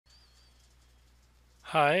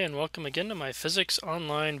Hi, and welcome again to my Physics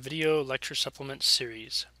Online video lecture supplement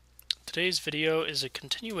series. Today's video is a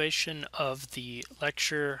continuation of the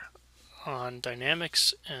lecture on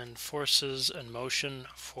dynamics and forces and motion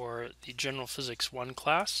for the General Physics 1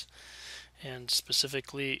 class, and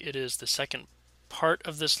specifically it is the second part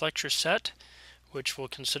of this lecture set, which will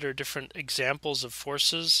consider different examples of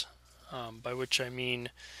forces, by which I mean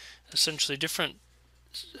essentially different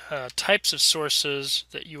types of sources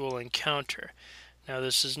that you will encounter. Now,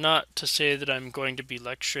 this is not to say that I'm going to be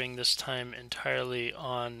lecturing this time entirely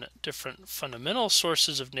on different fundamental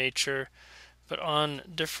sources of nature, but on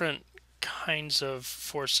different kinds of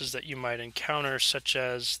forces that you might encounter, such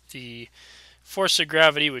as the force of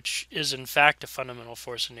gravity, which is in fact a fundamental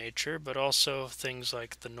force of nature, but also things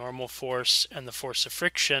like the normal force and the force of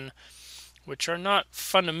friction, which are not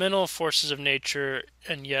fundamental forces of nature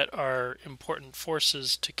and yet are important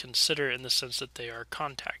forces to consider in the sense that they are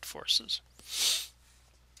contact forces.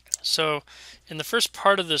 So in the first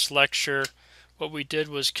part of this lecture, what we did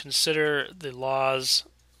was consider the laws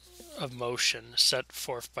of motion set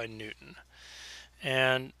forth by Newton.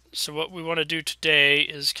 And so what we want to do today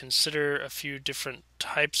is consider a few different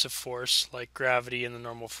types of force, like gravity and the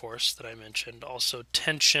normal force that I mentioned, also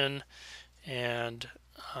tension, and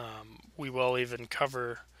we will even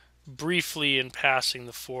cover briefly in passing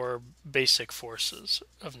the four basic forces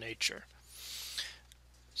of nature.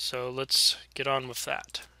 So let's get on with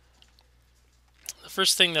that. The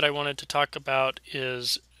first thing that I wanted to talk about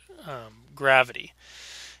is gravity.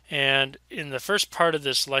 And in the first part of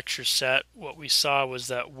this lecture set, what we saw was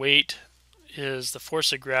that weight is the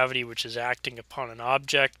force of gravity which is acting upon an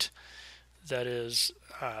object. That is,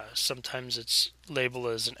 sometimes it's labeled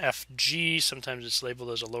as an Fg, sometimes it's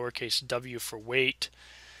labeled as a lowercase w for weight.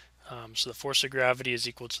 So the force of gravity is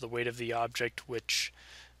equal to the weight of the object, which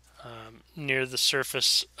near the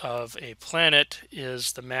surface of a planet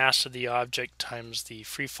is the mass of the object times the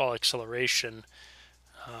free fall acceleration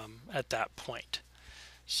at that point.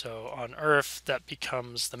 So on Earth, that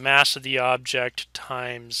becomes the mass of the object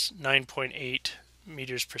times 9.8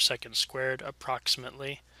 meters per second squared,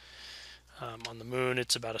 approximately. On the Moon,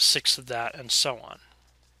 it's about a sixth of that, and so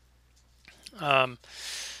on.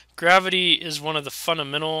 Gravity is one of the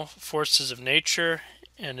fundamental forces of nature,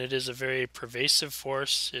 and it is a very pervasive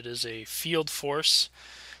force. It is a field force,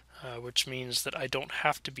 which means that I don't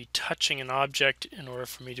have to be touching an object in order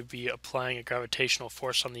for me to be applying a gravitational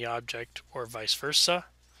force on the object, or vice versa.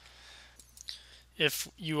 If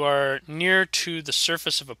you are near to the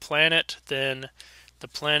surface of a planet, then the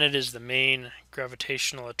planet is the main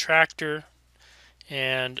gravitational attractor,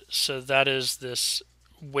 and so that is this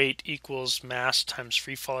weight equals mass times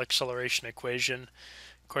free fall acceleration equation.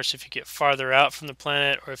 Of course, if you get farther out from the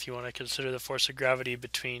planet, or if you want to consider the force of gravity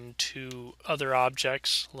between two other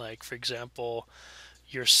objects, like for example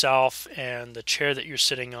yourself and the chair that you're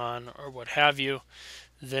sitting on, or what have you,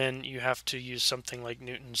 then you have to use something like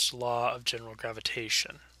Newton's law of general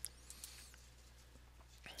gravitation.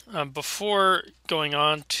 Before going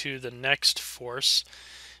on to the next force,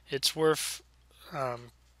 it's worth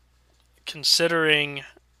considering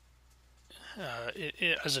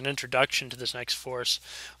as an introduction to this next force,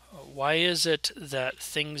 why is it that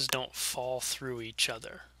things don't fall through each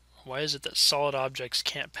other? Why is it that solid objects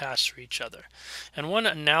can't pass through each other? And one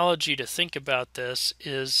analogy to think about this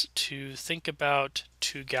is to think about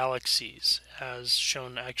two galaxies, as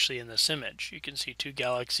shown actually in this image. You can see two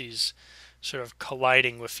galaxies sort of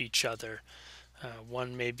colliding with each other.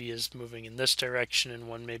 One maybe is moving in this direction and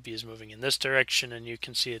one maybe is moving in this direction, and you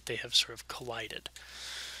can see that they have sort of collided.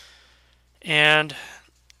 And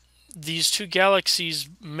these two galaxies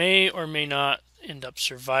may or may not end up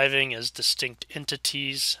surviving as distinct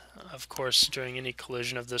entities. Of course, during any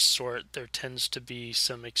collision of this sort, there tends to be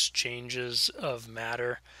some exchanges of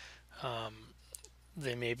matter.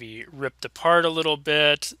 They may be ripped apart a little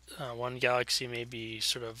bit. One galaxy may be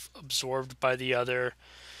sort of absorbed by the other.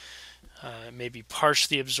 It may be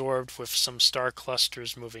partially absorbed with some star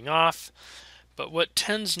clusters moving off. But what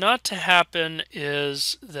tends not to happen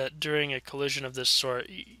is that during a collision of this sort,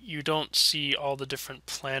 you don't see all the different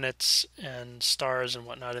planets and stars and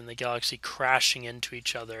whatnot in the galaxy crashing into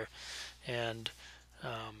each other and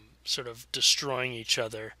sort of destroying each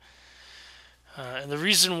other. And the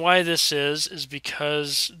reason why this is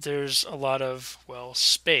because there's a lot of, well,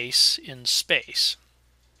 space in space.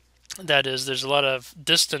 That is, there's a lot of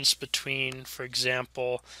distance between, for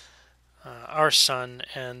example, our sun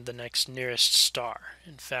and the next nearest star.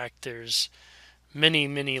 In fact, there's many,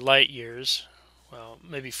 many light years, well,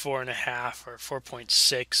 maybe 4.5 or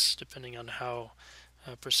 4.6, depending on how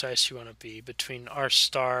precise you want to be, between our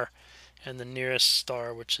star and the nearest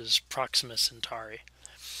star, which is Proxima Centauri.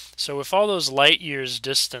 So with all those light years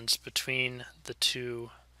distance between the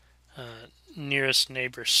two nearest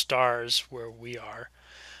neighbor stars where we are,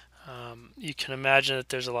 you can imagine that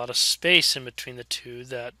there's a lot of space in between the two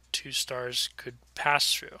that two stars could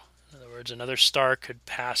pass through. In other words, another star could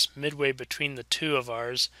pass midway between the two of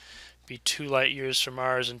ours, be 2 light years from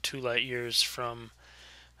ours and 2 light years from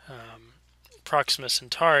Proxima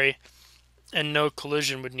Centauri, and no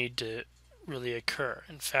collision would need to really occur.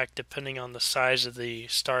 In fact, depending on the size of the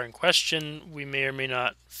star in question, we may or may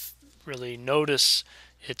not really notice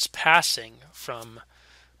its passing from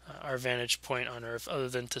our vantage point on Earth, other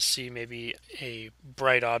than to see maybe a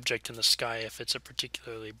bright object in the sky if it's a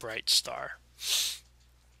particularly bright star.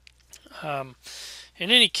 In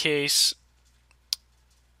any case,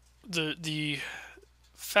 the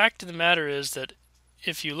fact of the matter is that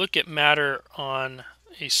if you look at matter on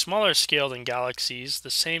a smaller scale than galaxies,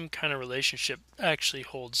 the same kind of relationship actually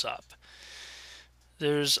holds up.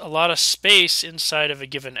 There's a lot of space inside of a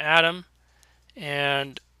given atom,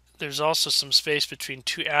 and there's also some space between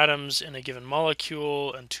two atoms in a given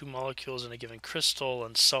molecule and two molecules in a given crystal,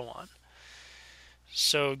 and so on.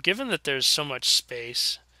 So given that there's so much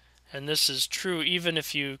space, and this is true even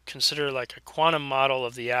if you consider like a quantum model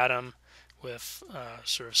of the atom with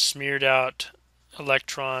sort of smeared out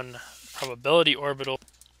electron probability orbital,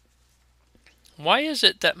 why is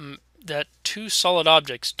it that two solid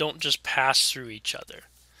objects don't just pass through each other?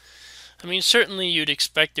 I mean, certainly you'd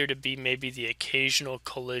expect there to be maybe the occasional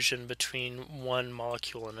collision between one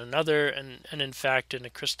molecule and another, and in fact in a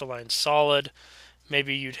crystalline solid,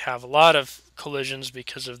 maybe you'd have a lot of collisions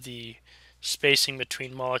because of the spacing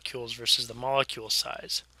between molecules versus the molecule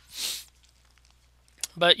size.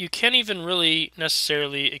 But you can't even really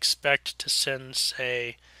necessarily expect to send,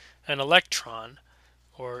 say, an electron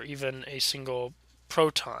or even a single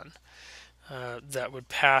proton that would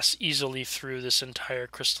pass easily through this entire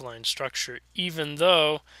crystalline structure, even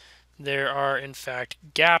though there are in fact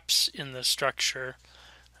gaps in the structure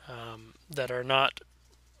that are not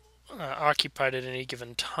occupied at any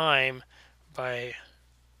given time by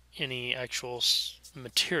any actual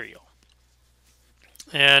material.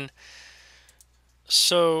 And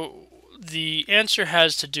so the answer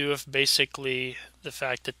has to do with basically the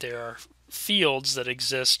fact that there are fields that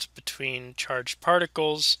exist between charged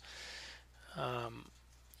particles,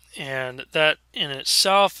 and that in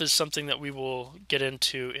itself is something that we will get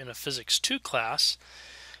into in a Physics 2 class,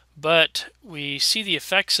 but we see the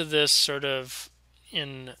effects of this sort of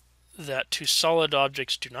in that two solid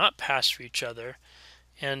objects do not pass through each other,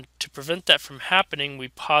 and to prevent that from happening we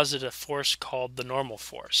posit a force called the normal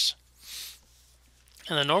force.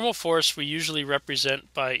 And the normal force we usually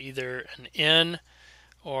represent by either an N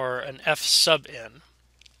or an F sub N.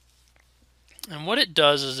 And what it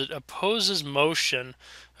does is it opposes motion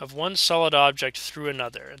of one solid object through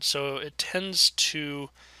another, and so it tends to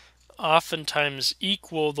oftentimes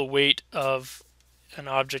equal the weight of an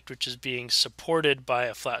object which is being supported by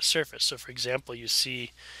a flat surface. So for example, you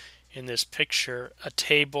see in this picture a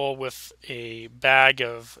table with a bag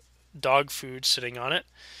of dog food sitting on it,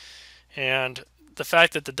 and the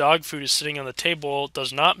fact that the dog food is sitting on the table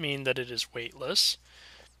does not mean that it is weightless.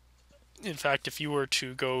 In fact, if you were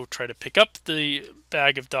to go try to pick up the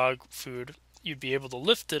bag of dog food, you'd be able to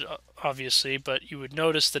lift it, obviously, but you would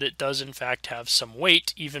notice that it does in fact have some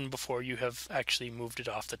weight even before you have actually moved it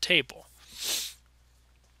off the table.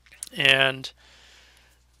 And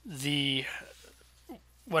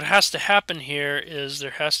what has to happen here is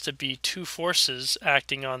there has to be two forces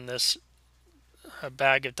acting on this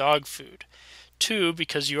bag of dog food. Two,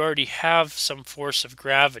 because you already have some force of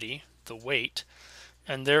gravity, the weight,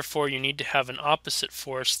 and therefore you need to have an opposite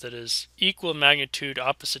force that is equal magnitude,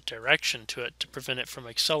 opposite direction to it to prevent it from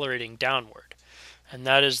accelerating downward. And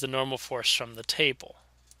that is the normal force from the table.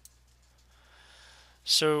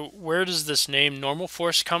 So where does this name normal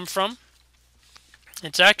force come from?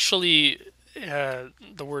 It's actually,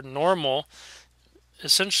 the word normal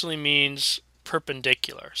essentially means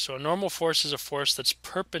perpendicular. So a normal force is a force that's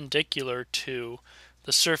perpendicular to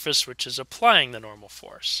the surface which is applying the normal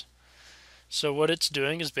force. So what it's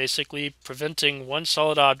doing is basically preventing one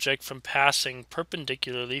solid object from passing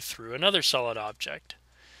perpendicularly through another solid object.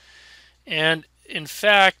 And in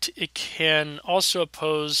fact, it can also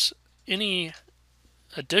oppose any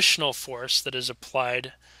additional force that is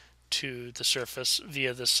applied to the surface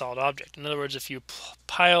via this solid object. In other words, if you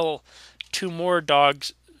pile two more dog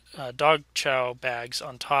chow bags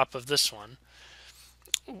on top of this one,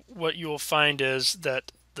 what you will find is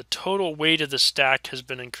that the total weight of the stack has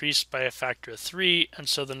been increased by a factor of 3, and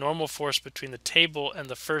so the normal force between the table and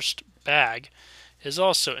the first bag is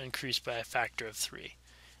also increased by a factor of 3.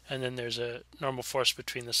 and then there's a normal force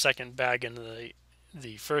between the second bag and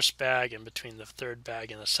the first bag, and between the third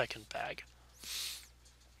bag and the second bag.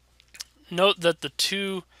 Note that the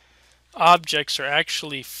two objects are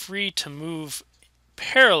actually free to move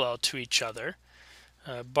parallel to each other,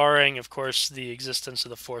 barring, of course, the existence of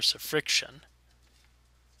the force of friction.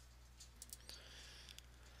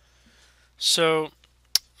 So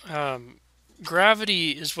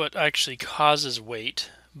gravity is what actually causes weight,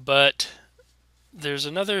 but there's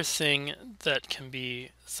another thing that can be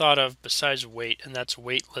thought of besides weight, and that's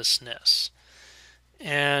weightlessness.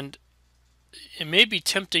 And it may be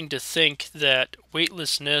tempting to think that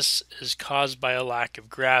weightlessness is caused by a lack of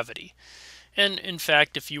gravity. And in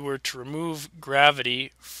fact, if you were to remove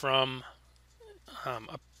gravity from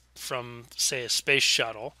say, a space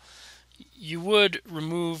shuttle, you would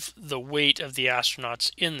remove the weight of the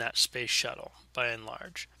astronauts in that space shuttle, by and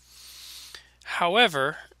large.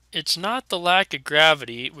 However, it's not the lack of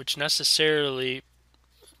gravity which necessarily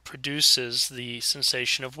produces the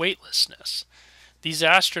sensation of weightlessness. These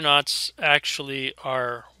astronauts actually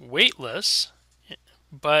are weightless,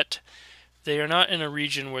 but they are not in a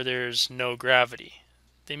region where there's no gravity.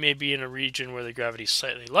 They may be in a region where the gravity is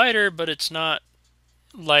slightly lighter, but it's not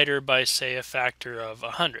lighter by, say, a factor of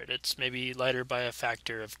 100. It's maybe lighter by a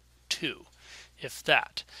factor of 2, if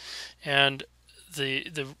that. And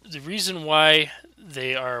the reason why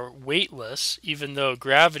they are weightless, even though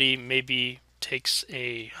gravity maybe takes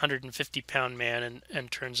a 150-pound man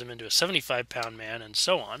and turns him into a 75-pound man and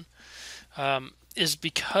so on, is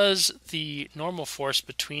because the normal force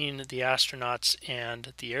between the astronauts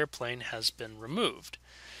and the airplane has been removed.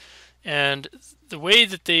 And the way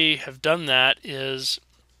that they have done that is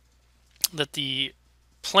that the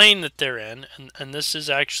plane that they're in, and this is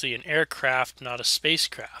actually an aircraft, not a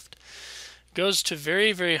spacecraft, goes to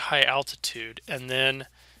very, very high altitude and then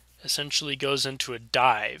essentially goes into a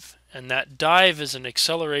dive. And that dive is an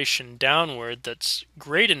acceleration downward that's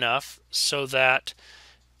great enough so that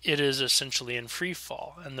it is essentially in free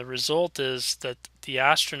fall. And the result is that the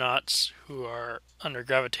astronauts who are under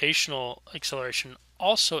gravitational acceleration,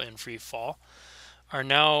 also in free fall, are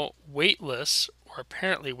now weightless, or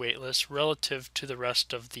apparently weightless, relative to the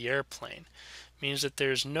rest of the airplane. It means that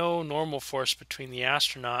there's no normal force between the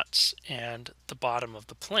astronauts and the bottom of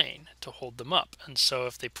the plane to hold them up. And so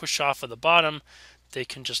if they push off of the bottom, they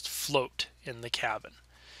can just float in the cabin.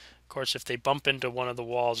 Of course, if they bump into one of the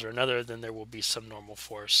walls or another, then there will be some normal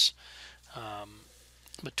force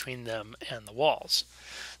between them and the walls.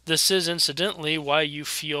 This is incidentally why you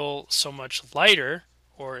feel so much lighter,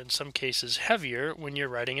 or in some cases heavier, when you're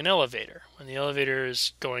riding an elevator. When the elevator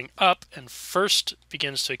is going up and first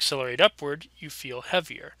begins to accelerate upward, you feel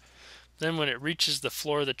heavier. Then when it reaches the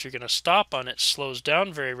floor that you're going to stop on, it slows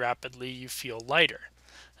down very rapidly, you feel lighter.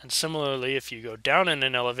 And similarly, if you go down in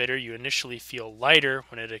an elevator, you initially feel lighter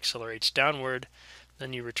when it accelerates downward,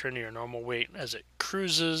 then you return to your normal weight as it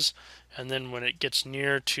cruises, and then when it gets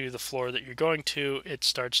near to the floor that you're going to, it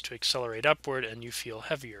starts to accelerate upward and you feel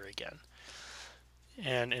heavier again.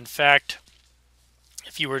 And in fact,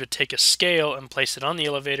 if you were to take a scale and place it on the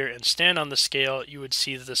elevator and stand on the scale, you would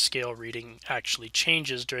see that the scale reading actually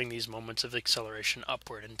changes during these moments of acceleration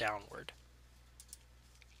upward and downward.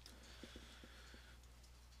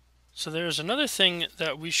 So there's another thing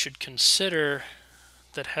that we should consider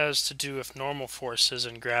that has to do with normal forces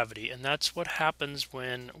and gravity, and that's what happens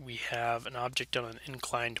when we have an object on an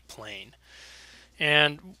inclined plane.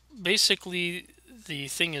 And basically, the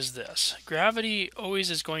thing is this: gravity always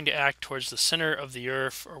is going to act towards the center of the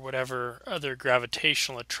Earth, or whatever other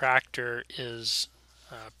gravitational attractor is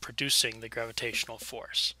producing the gravitational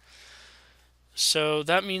force. So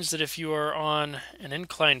that means that if you are on an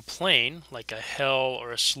inclined plane, like a hill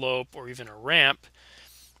or a slope or even a ramp,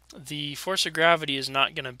 the force of gravity is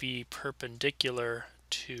not going to be perpendicular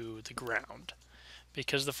to the ground,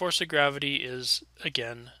 because the force of gravity is,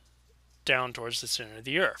 again, down towards the center of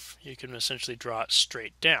the Earth. You can essentially draw it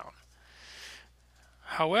straight down.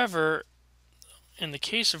 However, in the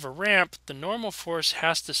case of a ramp, the normal force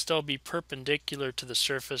has to still be perpendicular to the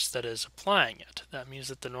surface that is applying it. That means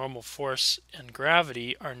that the normal force and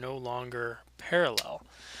gravity are no longer parallel.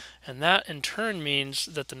 And that in turn means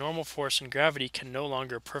that the normal force and gravity can no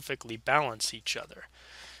longer perfectly balance each other.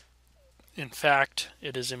 In fact,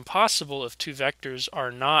 it is impossible if two vectors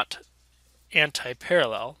are not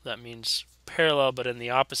anti-parallel, that means parallel but in the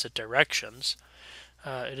opposite directions.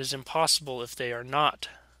 It is impossible if they are not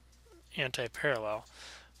anti-parallel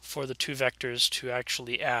for the two vectors to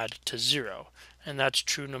actually add to 0. And that's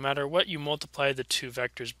true no matter what you multiply the two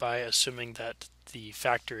vectors by, assuming that the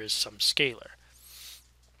factor is some scalar.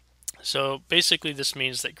 So basically this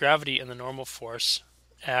means that gravity and the normal force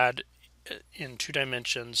add in 2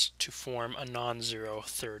 dimensions to form a non-zero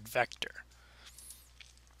third vector.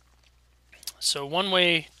 So one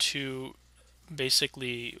way to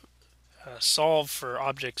basically solve for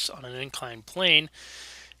objects on an inclined plane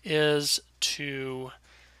is to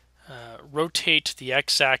rotate the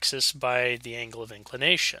x-axis by the angle of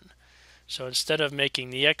inclination. So instead of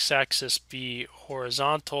making the x-axis be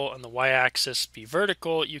horizontal and the y-axis be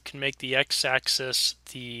vertical, you can make the x-axis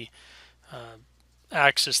the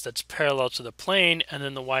axis that's parallel to the plane, and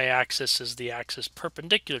then the y-axis is the axis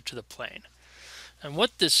perpendicular to the plane. And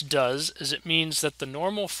what this does is it means that the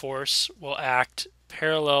normal force will act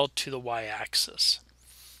parallel to the y-axis.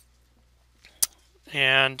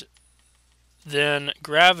 And then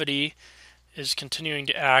gravity is continuing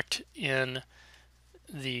to act in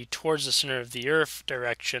the towards the center of the Earth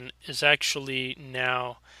direction is actually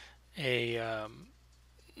now a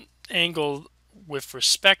angle with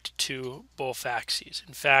respect to both axes.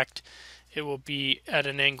 In fact, it will be at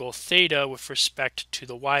an angle theta with respect to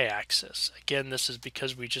the y-axis. Again, this is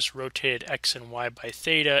because we just rotated x and y by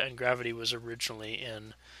theta, and gravity was originally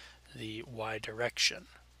in the y direction.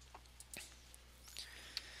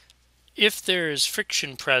 If there is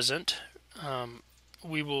friction present,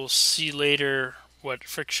 we will see later what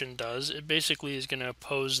friction does. It basically is going to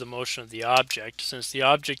oppose the motion of the object. Since the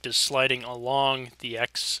object is sliding along the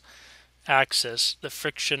x-axis, the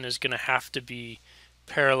friction is going to have to be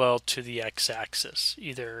parallel to the x-axis,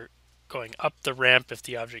 either going up the ramp if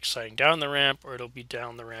the object is sliding down the ramp, or it'll be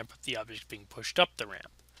down the ramp if the object is being pushed up the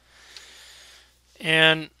ramp.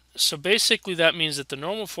 And so basically that means that the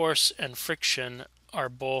normal force and friction are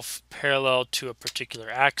both parallel to a particular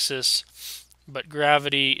axis, but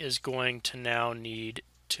gravity is going to now need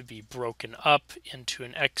to be broken up into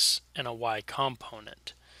an x and a y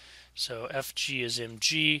component. So Fg is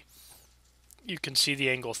mg. You can see the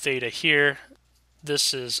angle theta here.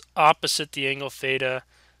 This is opposite the angle theta,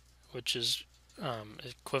 which is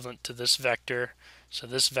equivalent to this vector. So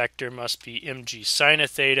this vector must be mg sine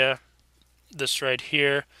of theta. This right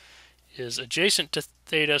here is adjacent to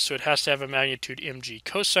theta, so it has to have a magnitude mg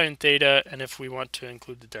cosine theta, and if we want to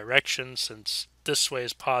include the direction, since this way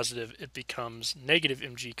is positive, it becomes negative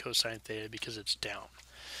mg cosine theta because it's down.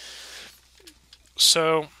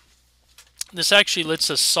 So this actually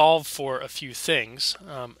lets us solve for a few things.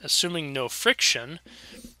 Assuming no friction,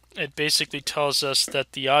 it basically tells us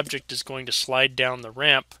that the object is going to slide down the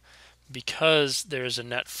ramp because there is a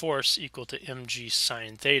net force equal to mg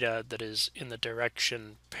sine theta that is in the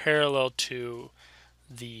direction parallel to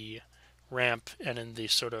the ramp and in the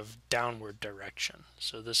sort of downward direction.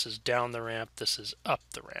 So this is down the ramp, this is up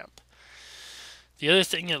the ramp. The other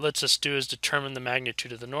thing it lets us do is determine the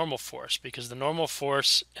magnitude of the normal force, because the normal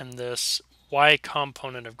force and this y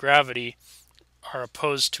component of gravity are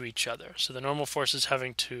opposed to each other. So the normal force is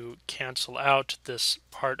having to cancel out this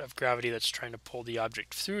part of gravity that's trying to pull the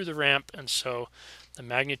object through the ramp, and so the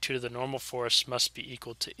magnitude of the normal force must be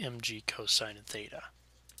equal to mg cosine theta.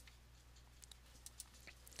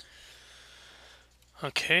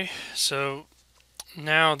 Okay, so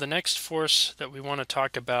now the next force that we want to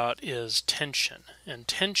talk about is tension. And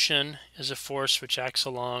tension is a force which acts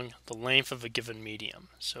along the length of a given medium.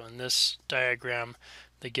 So in this diagram,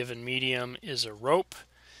 the given medium is a rope,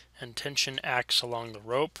 and tension acts along the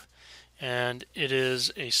rope, and it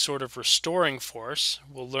is a sort of restoring force.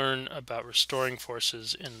 We'll learn about restoring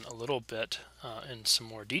forces in a little bit in some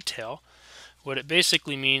more detail. What it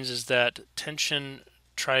basically means is that tension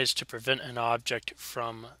tries to prevent an object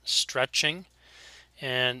from stretching,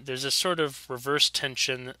 and there's a sort of reverse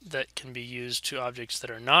tension that can be used to objects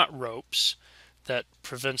that are not ropes that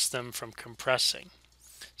prevents them from compressing.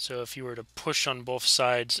 So if you were to push on both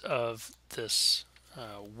sides of this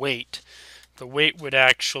weight, the weight would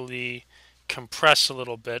actually compress a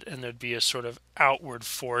little bit, and there'd be a sort of outward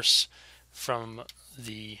force from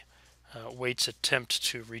the weight's attempt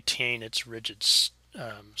to retain its rigid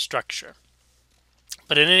structure.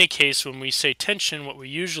 But in any case, when we say tension, what we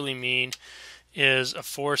usually mean is a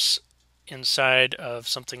force inside of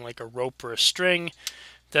something like a rope or a string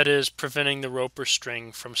that is preventing the rope or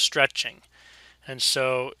string from stretching. And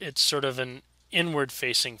so it's sort of an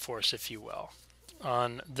inward-facing force, if you will.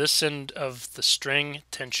 On this end of the string,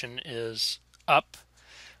 tension is up.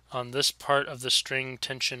 On this part of the string,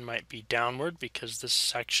 tension might be downward because this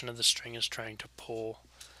section of the string is trying to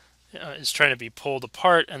be pulled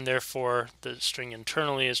apart, and therefore the string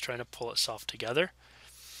internally is trying to pull itself together.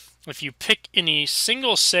 If you pick any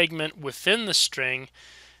single segment within the string,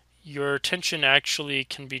 your tension actually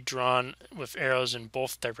can be drawn with arrows in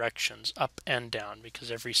both directions, up and down,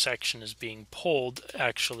 because every section is being pulled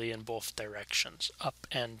actually in both directions, up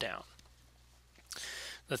and down.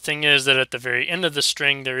 The thing is that at the very end of the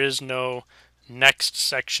string there is no next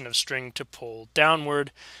section of string to pull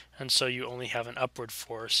downward, and so you only have an upward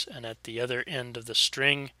force, and at the other end of the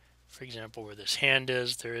string, for example where this hand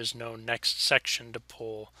is, there is no next section to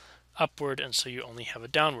pull upward, and so you only have a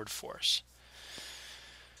downward force.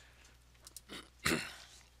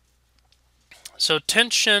 So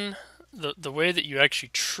tension, the way that you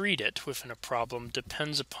actually treat it within a problem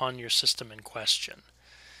depends upon your system in question.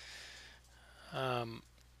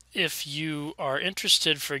 If you are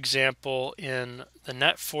interested, for example, in the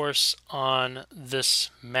net force on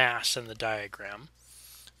this mass in the diagram,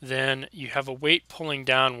 then you have a weight pulling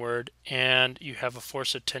downward and you have a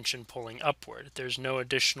force of tension pulling upward. There's no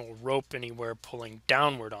additional rope anywhere pulling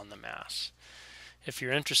downward on the mass. If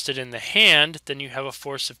you're interested in the hand, then you have a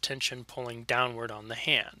force of tension pulling downward on the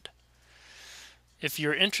hand. If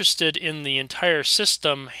you're interested in the entire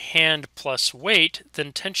system, hand plus weight,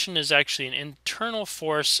 then tension is actually an internal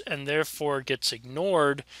force and therefore gets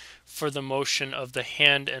ignored for the motion of the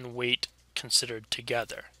hand and weight considered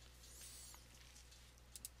together.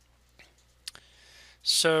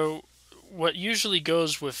 So what usually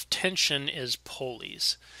goes with tension is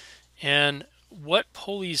pulleys. And what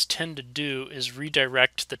pulleys tend to do is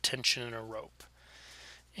redirect the tension in a rope.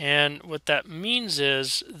 And what that means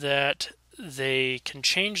is that they can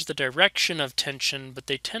change the direction of tension, but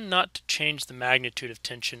they tend not to change the magnitude of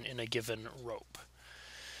tension in a given rope.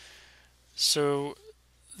 So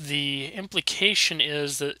the implication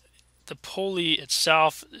is that the pulley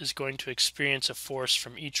itself is going to experience a force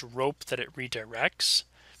from each rope that it redirects.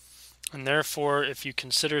 And therefore, if you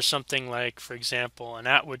consider something like, for example, an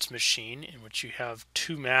Atwood's machine, in which you have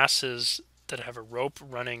two masses that have a rope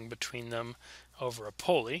running between them over a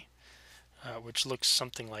pulley, which looks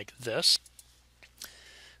something like this,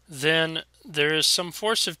 then there is some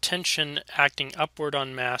force of tension acting upward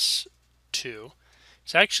on mass 2.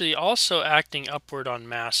 It's actually also acting upward on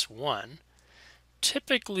mass 1.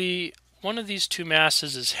 Typically, one of these two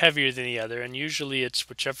masses is heavier than the other, and usually it's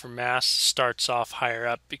whichever mass starts off higher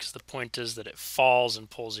up, because the point is that it falls and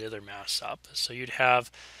pulls the other mass up. So you'd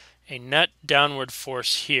have a net downward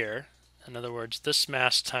force here. In other words, this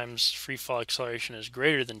mass times free fall acceleration is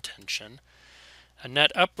greater than tension. A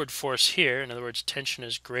net upward force here, in other words, tension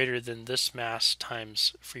is greater than this mass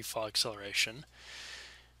times free fall acceleration.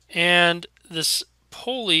 And this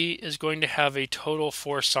pulley is going to have a total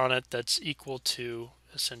force on it that's equal to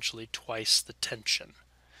essentially twice the tension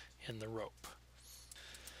in the rope,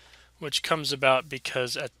 which comes about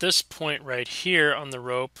because at this point right here on the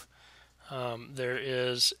rope, there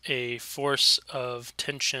is a force of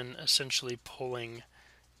tension essentially pulling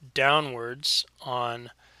downwards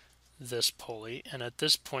on this pulley, and at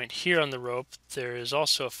this point here on the rope there is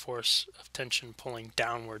also a force of tension pulling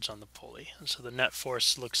downwards on the pulley, and so the net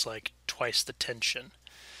force looks like twice the tension.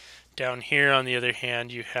 Down here on the other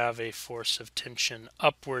hand, you have a force of tension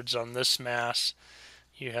upwards on this mass,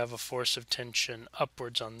 you have a force of tension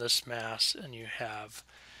upwards on this mass, and you have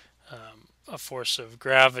a force of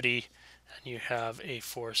gravity, and you have a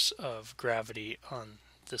force of gravity on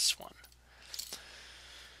this one.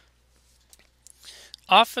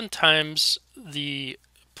 Oftentimes, the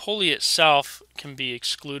pulley itself can be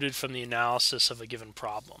excluded from the analysis of a given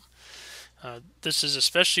problem. This is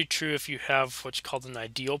especially true if you have what's called an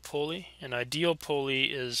ideal pulley. An ideal pulley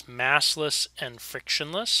is massless and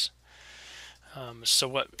frictionless. So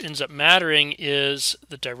what ends up mattering is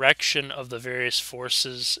the direction of the various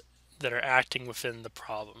forces that are acting within the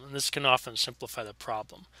problem. And this can often simplify the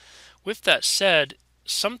problem. With that said,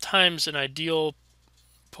 sometimes an ideal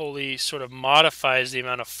pulley sort of modifies the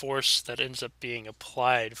amount of force that ends up being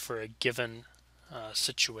applied for a given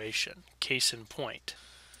situation. Case in point,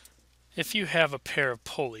 if you have a pair of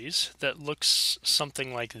pulleys that looks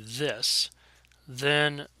something like this,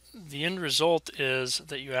 then the end result is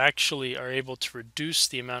that you actually are able to reduce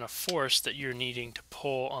the amount of force that you're needing to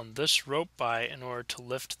pull on this rope by in order to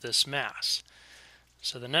lift this mass.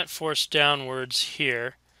 So the net force downwards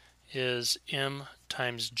here is m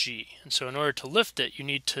times g. And so in order to lift it, you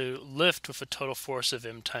need to lift with a total force of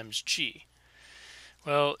m times g.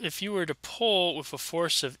 Well, if you were to pull with a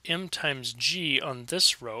force of m times g on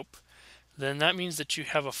this rope, then that means that you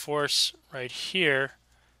have a force right here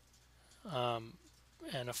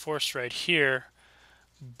and a force right here,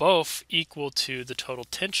 both equal to the total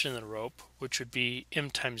tension in the rope, which would be m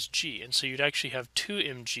times g. And so you'd actually have 2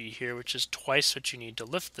 mg here, which is twice what you need to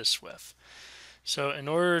lift this with. So in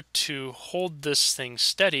order to hold this thing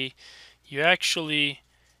steady, you actually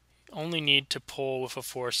only need to pull with a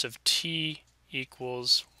force of T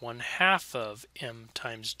equals 1/2 of m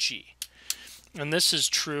times g. And this is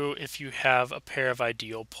true if you have a pair of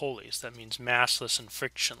ideal pulleys. That means massless and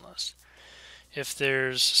frictionless. If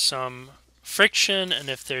there's some friction and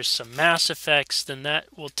if there's some mass effects, then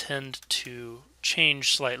that will tend to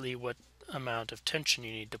change slightly what amount of tension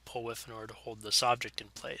you need to pull with in order to hold this object in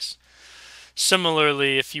place.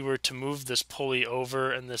 Similarly, if you were to move this pulley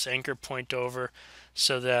over and this anchor point over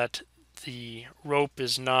so that the rope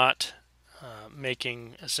is not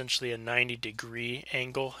making essentially a 90-degree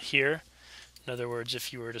angle here. In other words,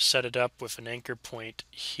 if you were to set it up with an anchor point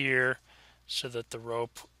here so that the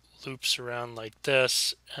rope loops around like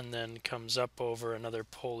this and then comes up over another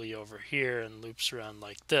pulley over here and loops around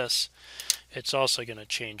like this, it's also going to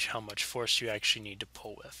change how much force you actually need to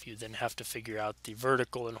pull with. You then have to figure out the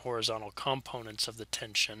vertical and horizontal components of the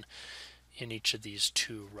tension in each of these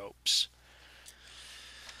two ropes.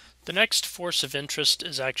 The next force of interest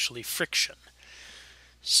is actually friction.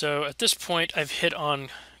 So at this point I've hit on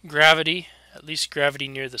gravity, at least gravity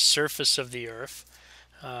near the surface of the Earth,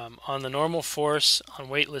 on the normal force, on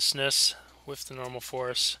weightlessness with the normal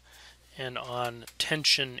force, and on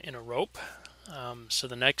tension in a rope. So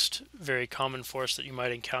the next very common force that you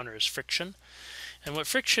might encounter is friction. And what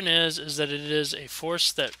friction is that it is a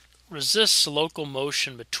force that resists local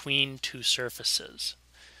motion between two surfaces.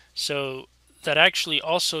 So that actually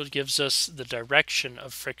also gives us the direction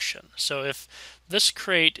of friction. So if this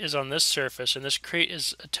crate is on this surface and this crate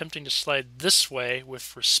is attempting to slide this way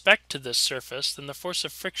with respect to this surface, then the force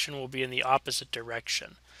of friction will be in the opposite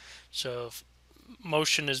direction. So if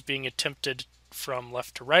motion is being attempted from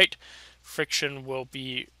left to right, friction will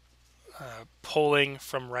be pulling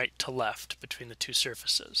from right to left between the two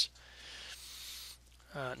surfaces.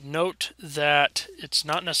 Note that it's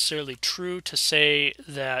not necessarily true to say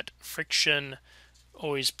that friction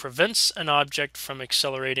always prevents an object from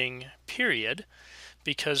accelerating, period,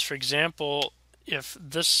 because, for example, if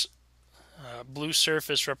this blue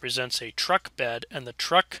surface represents a truck bed and the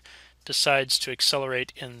truck decides to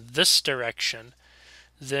accelerate in this direction,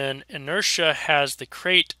 then inertia has the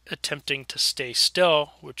crate attempting to stay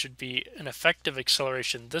still, which would be an effective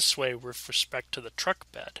acceleration this way with respect to the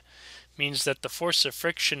truck bed. Means that the force of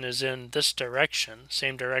friction is in this direction,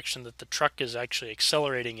 same direction that the truck is actually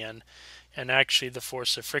accelerating in, and actually the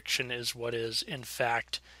force of friction is what is in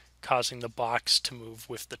fact causing the box to move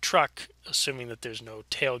with the truck, assuming that there's no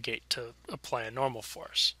tailgate to apply a normal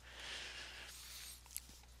force.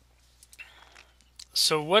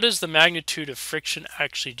 So what is the magnitude of friction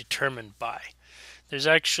actually determined by? There's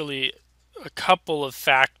actually a couple of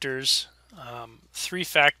factors, 3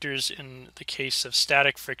 factors in the case of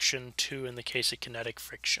static friction, 2 in the case of kinetic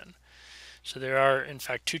friction. So there are in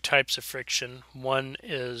fact 2 types of friction. One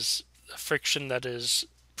is a friction that is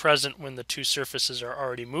present when the two surfaces are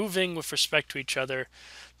already moving with respect to each other.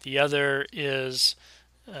 The other is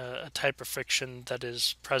a type of friction that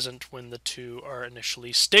is present when the two are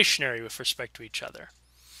initially stationary with respect to each other.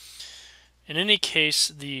 In any case,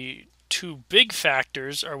 the 2 big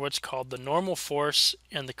factors are what's called the normal force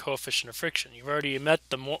and the coefficient of friction. You've already met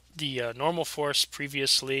the normal force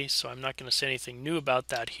previously, so I'm not going to say anything new about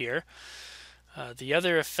that here. The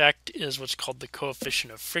other effect is what's called the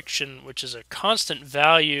coefficient of friction, which is a constant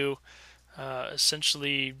value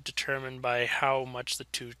essentially determined by how much the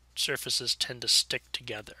two surfaces tend to stick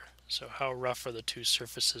together. So how rough are the two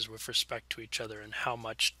surfaces with respect to each other, and how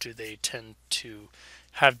much do they tend to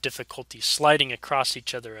have difficulty sliding across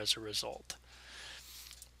each other as a result.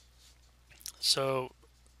 So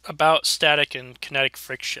about static and kinetic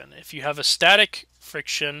friction. If you have a static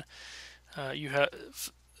friction, you have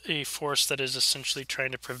a force that is essentially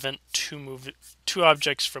trying to prevent two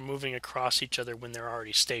objects from moving across each other when they're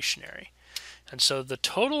already stationary. And so the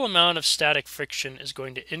total amount of static friction is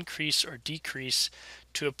going to increase or decrease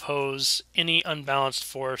to oppose any unbalanced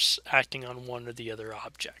force acting on one or the other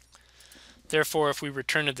object. Therefore, if we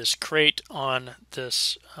return to this crate on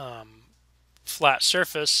this flat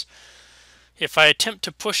surface, if I attempt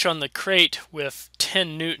to push on the crate with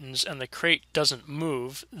 10 newtons and the crate doesn't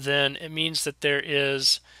move, then it means that there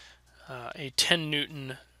is a 10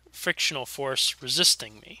 newton frictional force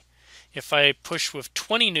resisting me. If I push with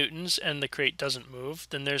 20 newtons and the crate doesn't move,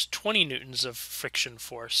 then there's 20 newtons of friction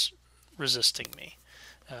force resisting me.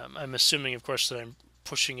 I'm assuming, of course, that I'm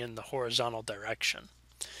pushing in the horizontal direction.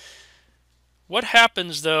 What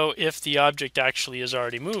happens, though, if the object actually is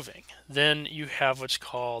already moving? Then you have what's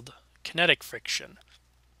called kinetic friction.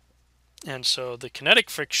 And so the kinetic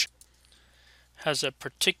friction has a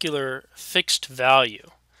particular fixed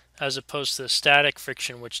value as opposed to the static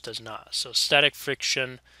friction, which does not. So static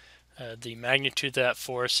friction, the magnitude of that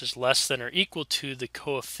force is less than or equal to the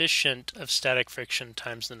coefficient of static friction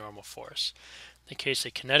times the normal force. In the case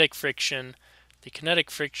of kinetic friction, the kinetic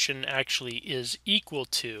friction actually is equal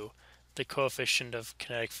to the coefficient of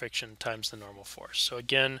kinetic friction times the normal force. So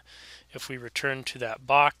again, if we return to that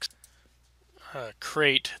box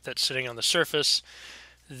crate that's sitting on the surface,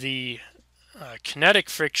 the kinetic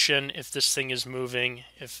friction, if this thing is moving,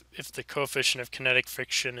 if the coefficient of kinetic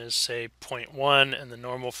friction is say 0.1 and the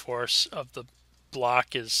normal force of the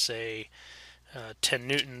block is say 10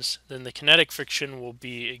 newtons, then the kinetic friction will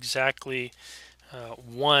be exactly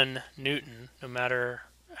 1 newton no matter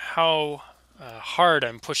how hard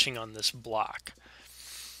I'm pushing on this block.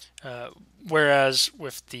 Whereas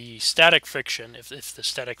with the static friction, if the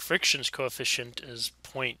static friction's coefficient is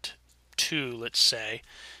 0.2, let's say,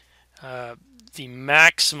 the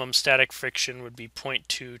maximum static friction would be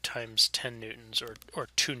 0.2 times 10 newtons or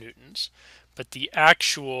 2 newtons. But the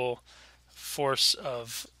actual force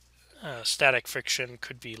of static friction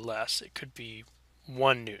could be less. It could be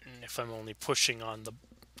 1 newton if I'm only pushing on the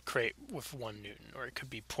crate with 1 newton, or it could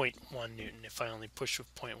be 0.1 newton if I only push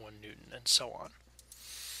with 0.1 newton, and so on.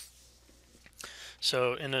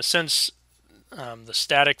 So in a sense, the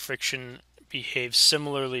static friction behaves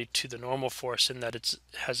similarly to the normal force in that it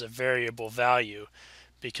has a variable value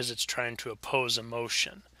because it's trying to oppose a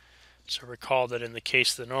motion. So recall that in the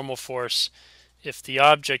case of the normal force, if the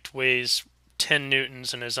object weighs 10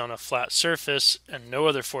 newtons and is on a flat surface and no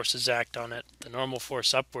other forces act on it, the normal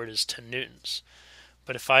force upward is 10 newtons.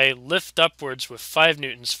 But if I lift upwards with 5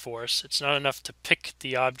 newtons force, it's not enough to pick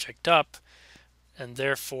the object up, and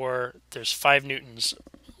therefore there's 5 newtons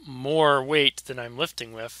more weight than I'm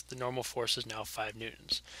lifting with. The normal force is now 5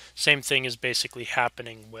 newtons. Same thing is basically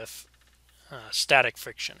happening with static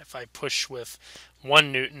friction. If I push with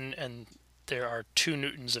 1 newton and there are 2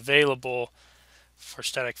 newtons available for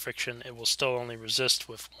static friction, it will still only resist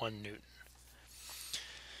with 1 newton.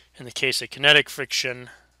 In the case of kinetic friction,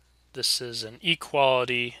 this is an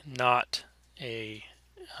equality, not an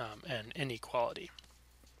inequality.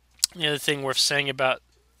 The other thing worth saying about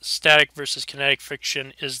static versus kinetic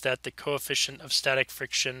friction is that the coefficient of static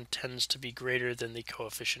friction tends to be greater than the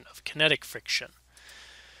coefficient of kinetic friction.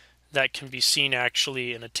 That can be seen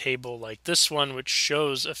actually in a table like this one, which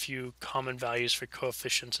shows a few common values for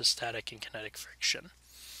coefficients of static and kinetic friction.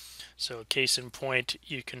 So case in point,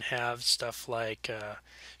 you can have stuff like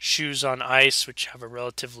shoes on ice, which have a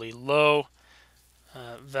relatively low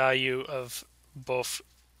value of both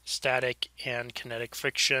static and kinetic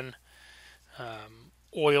friction.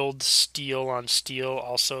 Oiled steel on steel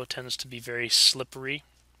also tends to be very slippery.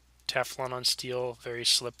 Teflon on steel, very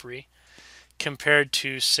slippery, compared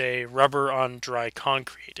to, say, rubber on dry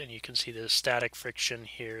concrete. And you can see the static friction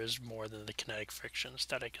here is more than the kinetic friction.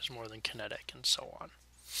 Static is more than kinetic, and so on.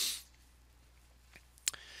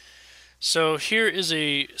 So here is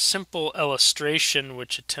a simple illustration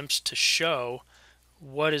which attempts to show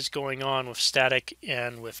what is going on with static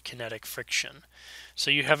and with kinetic friction.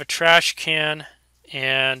 So you have a trash can,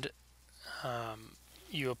 and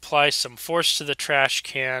you apply some force to the trash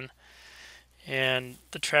can, and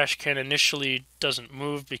the trash can initially doesn't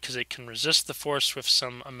move because it can resist the force with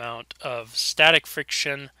some amount of static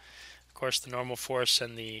friction. Of course, the normal force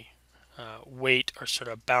and the weight are sort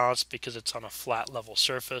of balanced because it's on a flat level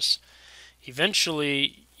surface.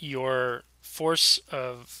 Eventually, your force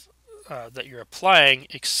of that you're applying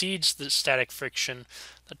exceeds the static friction.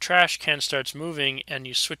 The trash can starts moving, and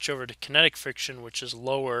you switch over to kinetic friction, which is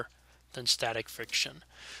lower than static friction.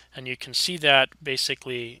 And you can see that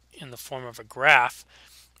basically in the form of a graph.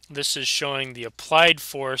 This is showing the applied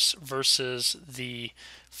force versus the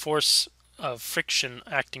force of friction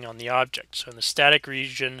acting on the object. So in the static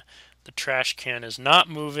region, the trash can is not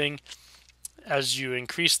moving. As you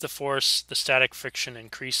increase the force, the static friction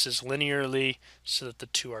increases linearly so that the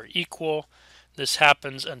two are equal. This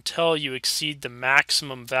happens until you exceed the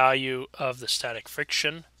maximum value of the static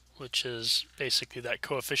friction, which is basically that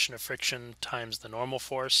coefficient of friction times the normal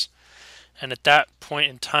force. And at that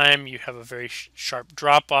point in time, you have a very sharp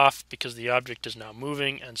drop-off because the object is now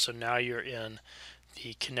moving, and so now you're in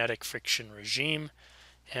the kinetic friction regime.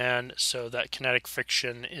 And so that kinetic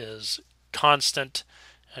friction is constant,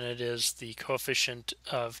 and it is the coefficient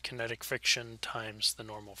of kinetic friction times the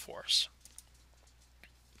normal force.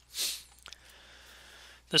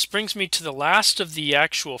 This brings me to the last of the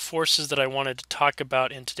actual forces that I wanted to talk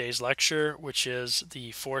about in today's lecture, which is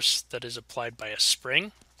the force that is applied by a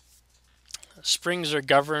spring. Springs are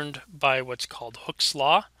governed by what's called Hooke's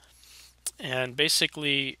law, and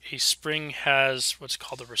basically a spring has what's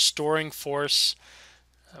called a restoring force,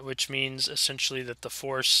 which means essentially that the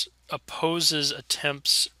force opposes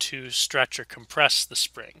attempts to stretch or compress the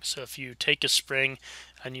spring. So if you take a spring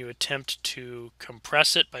and you attempt to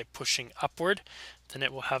compress it by pushing upward, then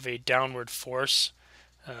it will have a downward force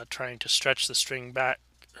trying to stretch the string back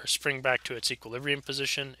or spring back to its equilibrium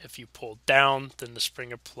position. If you pull down, then the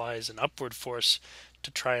spring applies an upward force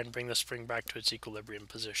to try and bring the spring back to its equilibrium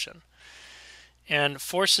position. And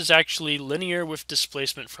force is actually linear with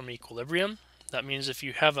displacement from equilibrium. That means if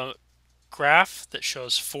you have a graph that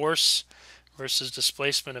shows force versus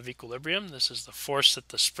displacement of equilibrium, this is the force that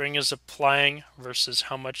the spring is applying versus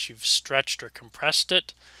how much you've stretched or compressed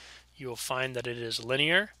it, you will find that it is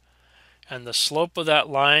linear. And the slope of that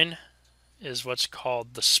line is what's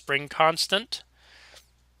called the spring constant.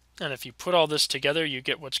 And if you put all this together, you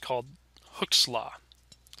get what's called Hooke's law.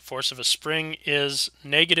 The force of a spring is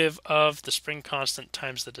negative of the spring constant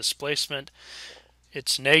times the displacement.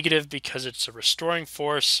 It's negative because it's a restoring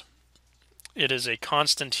force. It is a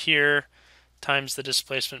constant here times the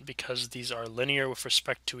displacement because these are linear with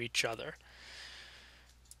respect to each other.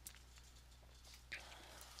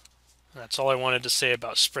 That's all I wanted to say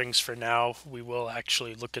about springs for now. We will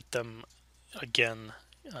actually look at them again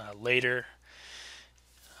later.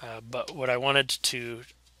 But what I wanted to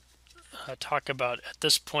talk about at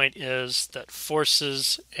this point is that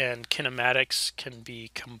forces and kinematics can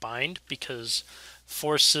be combined because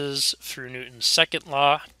forces through Newton's second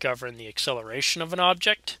law govern the acceleration of an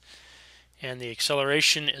object, and the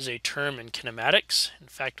acceleration is a term in kinematics. In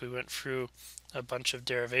fact, we went through a bunch of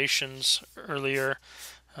derivations earlier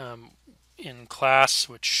in class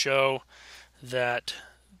which show that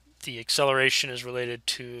the acceleration is related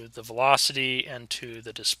to the velocity and to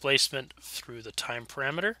the displacement through the time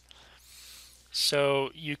parameter.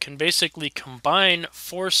 So you can basically combine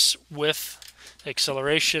force with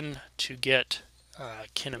acceleration to get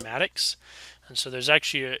kinematics. And so there's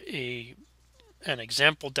actually an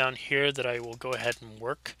example down here that I will go ahead and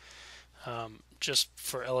work just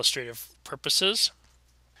for illustrative purposes.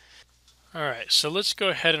 Alright, so let's go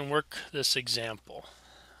ahead and work this example.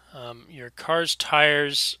 Your car's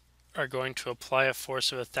tires are going to apply a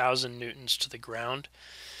force of 1,000 newtons to the ground.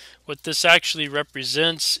 What this actually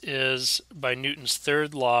represents is, by Newton's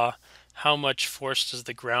third law, how much force does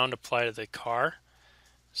the ground apply to the car.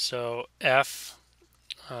 So F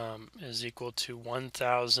is equal to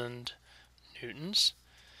 1,000 newtons,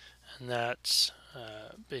 and that's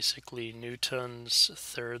basically Newton's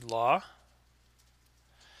third law.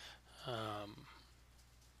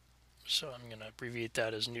 So I'm going to abbreviate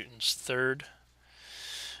that as Newton's third.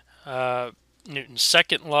 Newton's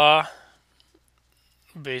second law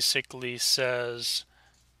basically says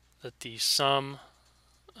that the sum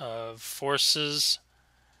of forces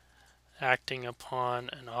acting upon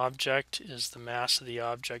an object is the mass of the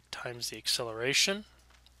object times the acceleration.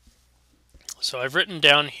 So I've written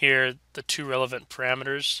down here the two relevant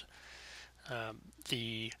parameters.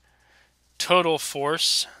 The total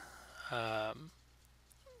force,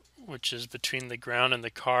 which is between the ground and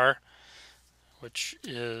the car, which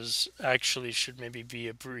is actually should maybe be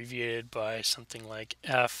abbreviated by something like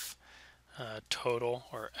F total,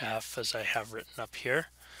 or F as I have written up here.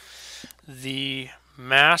 The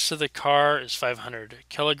mass of the car is 500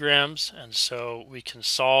 kilograms, and so we can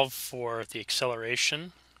solve for the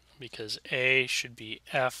acceleration because A should be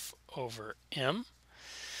F over m.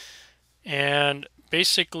 And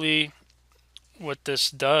basically what this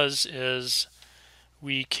does is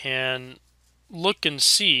we can look and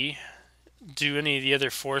see, do any of the other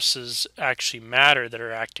forces actually matter that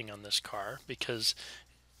are acting on this car, because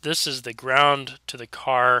this is the ground to the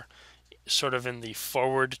car sort of in the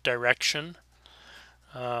forward direction.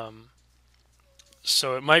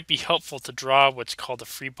 So it might be helpful to draw what's called a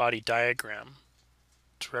free body diagram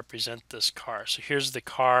to represent this car. So here's the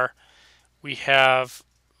car. We have,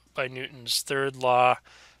 by Newton's third law,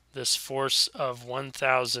 this force of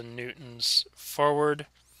 1,000 newtons forward.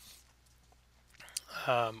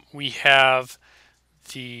 We have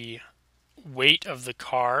the weight of the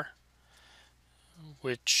car,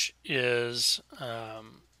 which is,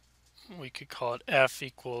 we could call it F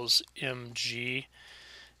equals mg,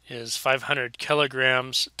 is 500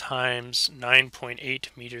 kilograms times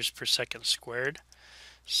 9.8 meters per second squared.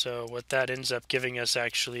 So what that ends up giving us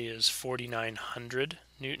actually is 4,900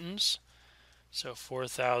 newtons. So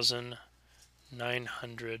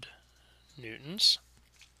 4,900 newtons.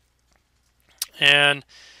 And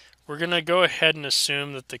we're going to go ahead and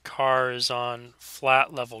assume that the car is on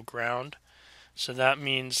flat level ground. So that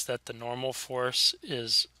means that the normal force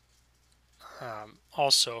is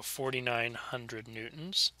also 4,900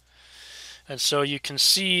 newtons. And so you can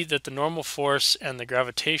see that the normal force and the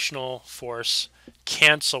gravitational force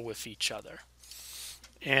cancel with each other.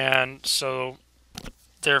 And so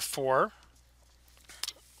therefore,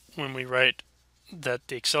 when we write that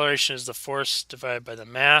the acceleration is the force divided by the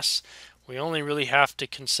mass, we only really have to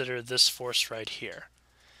consider this force right here.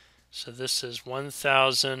 So this is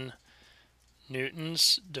 1,000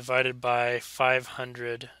 newtons divided by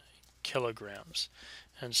 500 kilograms.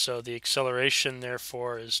 And so the acceleration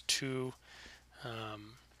therefore is 2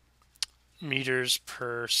 meters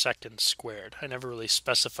per second squared. I never really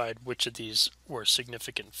specified which of these were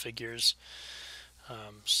significant figures,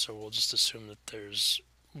 so we'll just assume that there's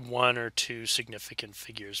one or two significant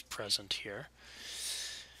figures present here.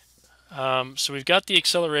 So we've got the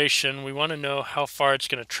acceleration. We want to know how far it's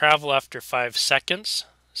going to travel after 5 seconds.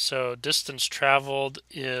 So distance traveled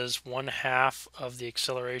is 1/2 of the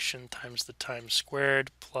acceleration times the time squared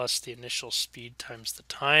plus the initial speed times the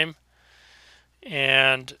time.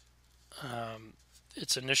 And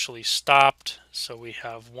it's initially stopped, so we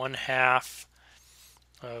have 1/2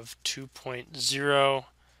 of 2.0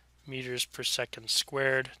 meters per second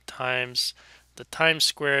squared times the time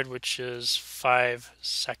squared, which is 5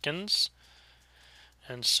 seconds.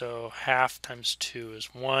 And so half times 2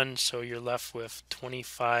 is 1, so you're left with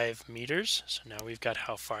 25 meters. So now we've got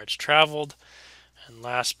how far it's traveled. And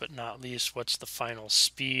last but not least, what's the final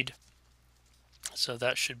speed? So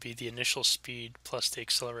that should be the initial speed plus the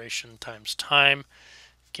acceleration times time.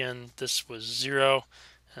 Again, this was 0,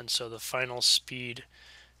 and so the final speed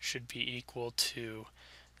should be equal to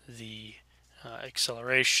the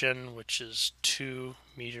acceleration, which is 2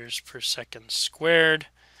 meters per second squared,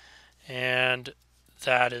 and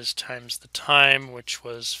that is times the time, which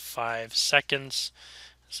was 5 seconds.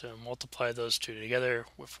 So multiply those two together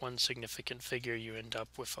with one significant figure, you end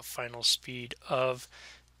up with a final speed of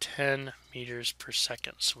 10 meters per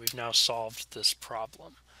second. So we've now solved this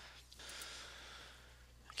problem.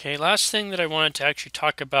 Okay, last thing that I wanted to actually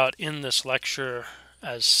talk about in this lecture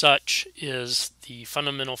as such is the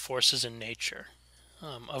fundamental forces in nature,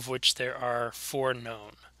 of which there are 4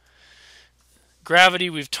 known. Gravity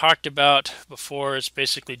we've talked about before. Is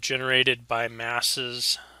basically generated by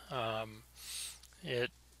masses.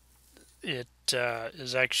 It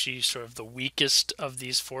is actually sort of the weakest of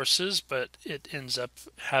these forces, but it ends up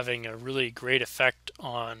having a really great effect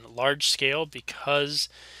on large scale because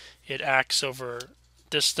it acts over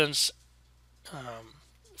distance,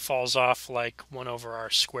 falls off like 1/r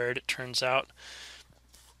squared, it turns out,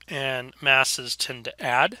 and masses tend to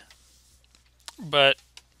add, but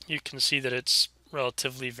you can see that it's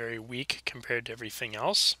relatively very weak compared to everything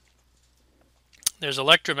else. There's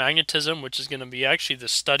electromagnetism, which is going to be actually the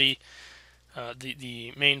study,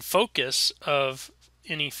 the main focus of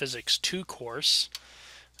any Physics 2 course.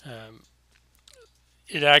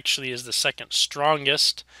 It actually is the second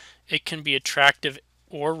strongest. It can be attractive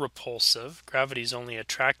or repulsive. Gravity is only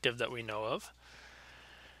attractive that we know of.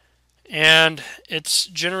 And it's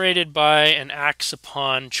generated by and acts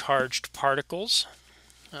upon charged particles.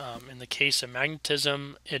 In the case of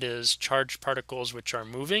magnetism, it is charged particles which are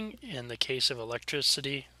moving. In the case of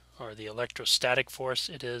electricity, or the electrostatic force,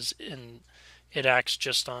 it acts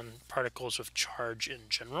just on particles with charge in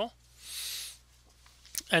general.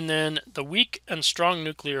 And then the weak and strong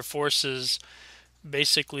nuclear forces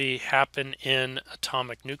basically happen in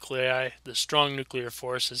atomic nuclei. The strong nuclear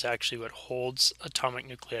force is actually what holds atomic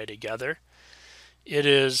nuclei together. It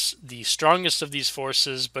is the strongest of these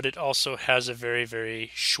forces, but it also has a very,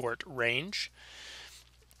 very short range.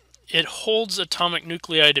 It holds atomic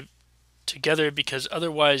nuclei together because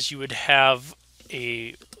otherwise you would have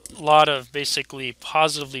a lot of basically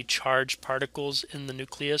positively charged particles in the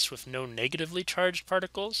nucleus with no negatively charged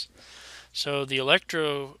particles. So the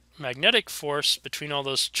electromagnetic force between all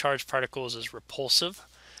those charged particles is repulsive.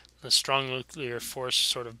 The strong nuclear force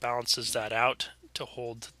sort of balances that out to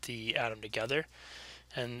hold the atom together.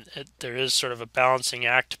 And there is sort of a balancing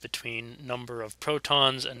act between number of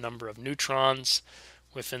protons and number of neutrons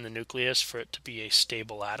within the nucleus for it to be a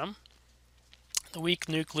stable atom. The weak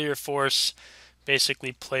nuclear force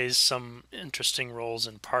basically plays some interesting roles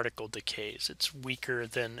in particle decays. It's weaker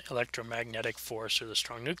than electromagnetic force or the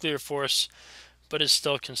strong nuclear force, but is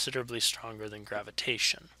still considerably stronger than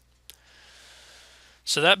gravitation.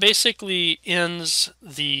 So that basically ends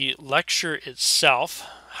the lecture itself.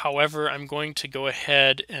 However, I'm going to go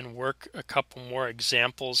ahead and work a couple more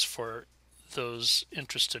examples for those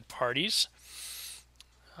interested parties.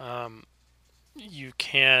 You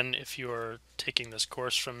can, if you're taking this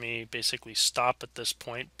course from me, basically stop at this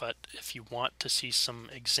point, but if you want to see some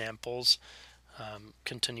examples,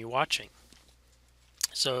 continue watching.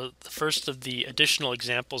 So the first of the additional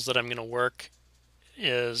examples that I'm going to work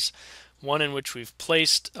is one in which we've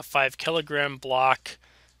placed a 5 kilogram block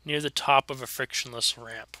near the top of a frictionless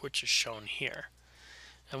ramp, which is shown here.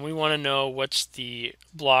 and we want to know what's the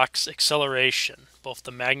block's acceleration, both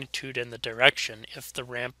the magnitude and the direction, if the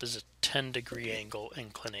ramp is a 10-degree angle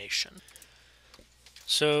inclination.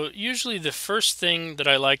 So usually the first thing that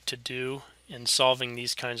I like to do in solving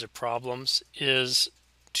these kinds of problems is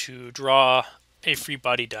to draw a free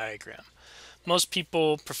body diagram. Most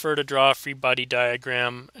people prefer to draw a free body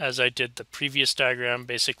diagram as I did the previous diagram,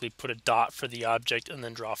 basically put a dot for the object and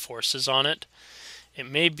then draw forces on it. It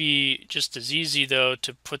may be just as easy though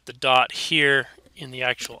to put the dot here in the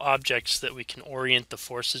actual object so that we can orient the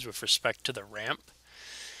forces with respect to the ramp.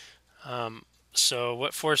 So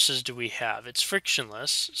what forces do we have? It's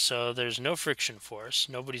frictionless, so there's no friction force.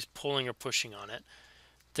 Nobody's pulling or pushing on it.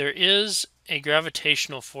 There is a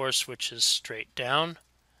gravitational force which is straight down.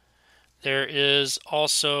 There is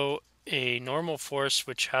also a normal force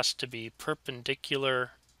which has to be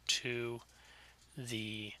perpendicular to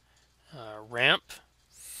the ramp.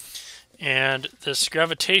 And this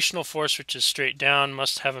gravitational force, which is straight down,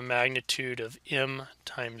 must have a magnitude of m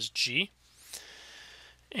times g.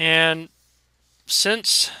 And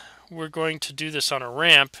since we're going to do this on a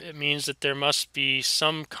ramp, it means that there must be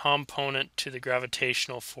some component to the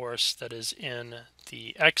gravitational force that is in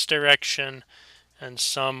the x direction and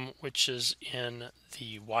some which is in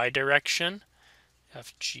the y direction,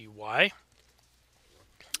 Fgy.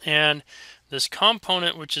 And this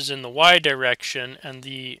component which is in the y direction and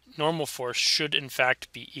the normal force should in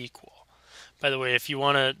fact be equal. By the way, if you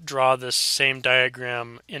want to draw this same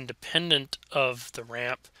diagram independent of the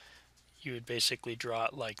ramp, you would basically draw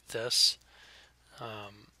it like this,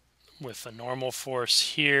 with a normal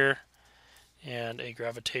force here and a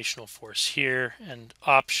gravitational force here, and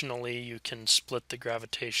optionally you can split the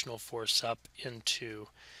gravitational force up into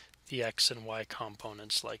the x and y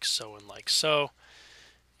components like so and like so.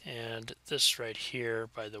 And this right here,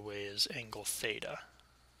 by the way, is angle theta,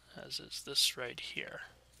 as is this right here,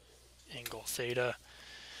 angle theta.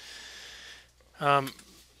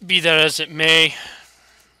 Be that as it may,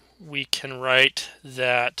 we can write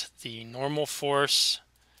that the normal force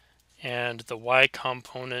and the y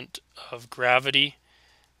component of gravity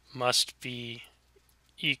must be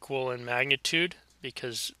equal in magnitude,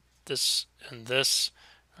 because this and this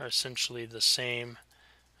are essentially the same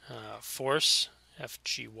force,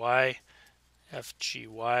 Fgy,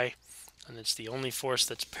 Fgy, and it's the only force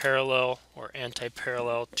that's parallel or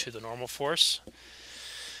anti-parallel to the normal force.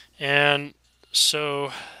 And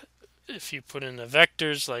so if you put in the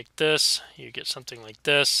vectors like this, you get something like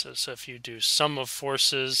this. So if you do sum of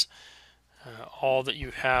forces, all that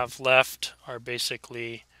you have left are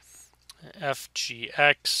basically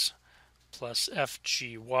Fgx plus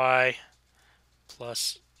Fgy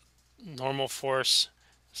plus normal force.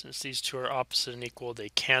 Since these two are opposite and equal, they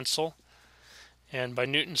cancel. And by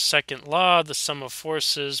Newton's second law, the sum of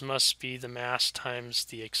forces must be the mass times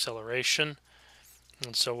the acceleration.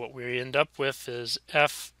 And so what we end up with is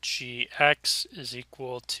Fgx is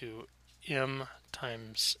equal to m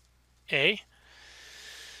times a.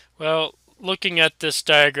 Well, looking at this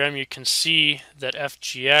diagram, you can see that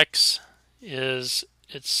Fgx is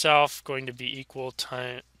itself going to be equal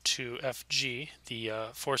to Fg, the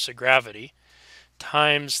force of gravity,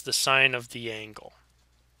 times the sine of the angle.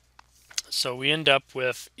 So we end up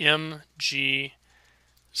with mg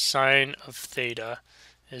sine of theta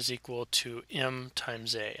is equal to m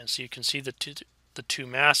times a. And so you can see the two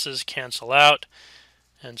masses cancel out,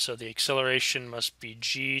 and so the acceleration must be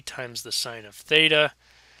g times the sine of theta,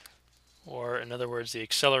 or in other words, the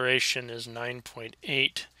acceleration is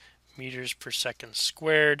 9.8 meters per second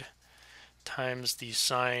squared times the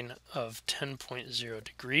sine of 10.0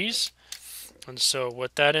 degrees. And so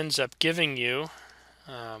what that ends up giving you,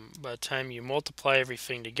 by the time you multiply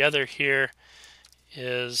everything together here,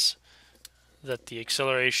 is that the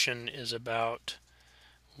acceleration is about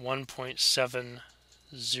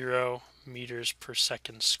 1.70 meters per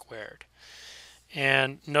second squared.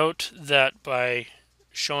 And note that by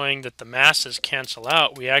showing that the masses cancel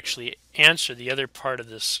out, we actually answer the other part of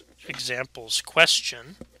this example's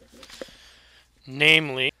question,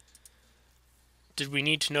 namely, did we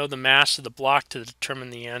need to know the mass of the block to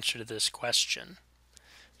determine the answer to this question?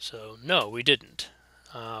 So no, we didn't,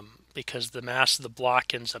 because the mass of the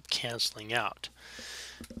block ends up canceling out.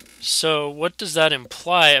 So what does that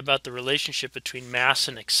imply about the relationship between mass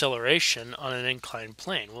and acceleration on an inclined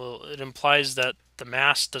plane? Well, it implies that the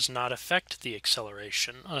mass does not affect the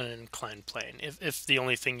acceleration on an inclined plane if the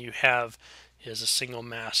only thing you have is a single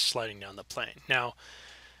mass sliding down the plane. Now,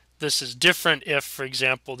 this is different if, for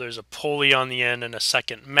example, there's a pulley on the end and a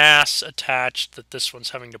second mass attached that this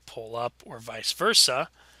one's having to pull up, or vice versa.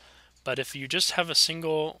 But if you just have a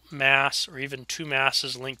single mass or even two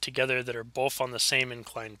masses linked together that are both on the same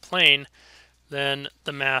inclined plane, then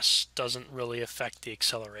the mass doesn't really affect the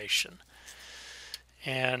acceleration.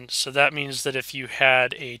 And so that means that if you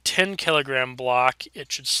had a 10 kilogram block,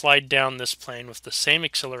 it should slide down this plane with the same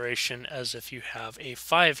acceleration as if you have a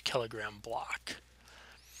 5 kilogram block,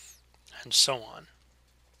 and so on.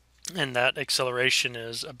 And that acceleration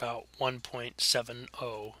is about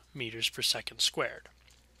 1.70 meters per second squared.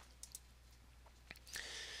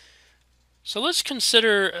 So let's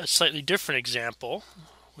consider a slightly different example.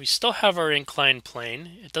 We still have our inclined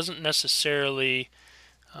plane. It doesn't necessarily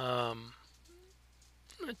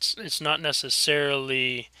it's not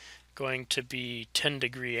necessarily going to be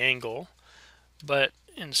 10-degree angle, but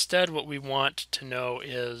instead what we want to know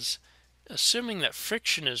is, assuming that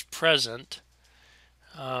friction is present,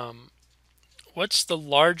 what's the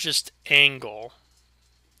largest angle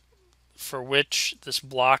for which this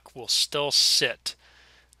block will still sit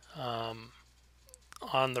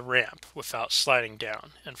on the ramp without sliding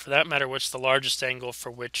down? And for that matter, what's the largest angle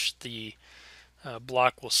for which the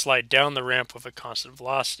block will slide down the ramp with a constant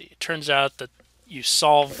velocity? It turns out that you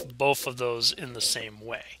solve both of those in the same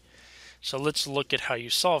way. So let's look at how you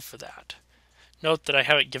solve for that. Note that I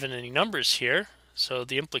haven't given any numbers here, so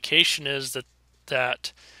the implication is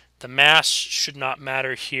that the mass should not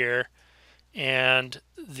matter here, and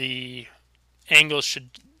the angle should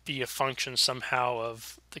be a function somehow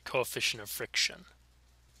of the coefficient of friction.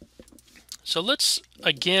 So let's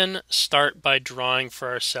again start by drawing for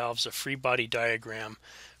ourselves a free body diagram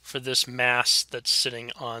for this mass that's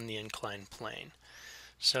sitting on the inclined plane.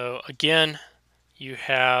 So again, you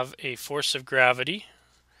have a force of gravity,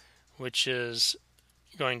 which is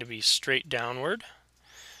going to be straight downward.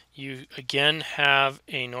 You again have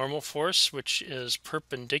a normal force, which is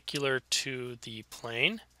perpendicular to the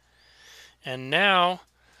plane. And now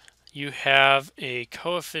you have a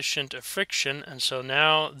coefficient of friction, and so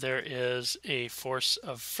now there is a force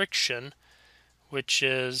of friction, which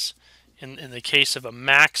is, in the case of a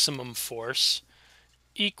maximum force,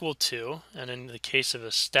 equal to, and in the case of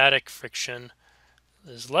a static friction,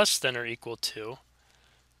 is less than or equal to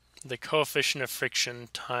the coefficient of friction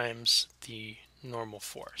times the normal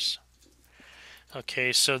force.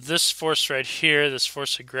 Okay, so this force right here, this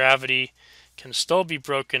force of gravity, can still be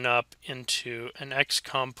broken up into an x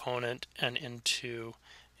component and into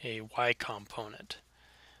a y component.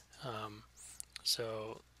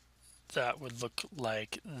 So that would look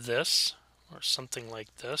like this, or something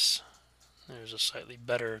like this. There's a slightly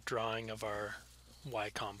better drawing of our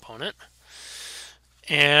y component.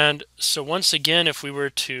 And so once again, if we were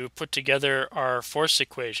to put together our force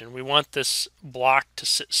equation, we want this block to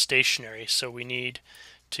sit stationary, so we need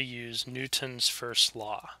to use Newton's first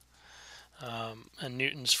law. And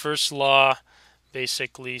Newton's first law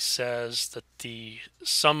basically says that the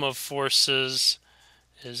sum of forces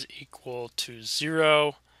is equal to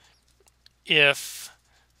 0 if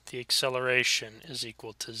the acceleration is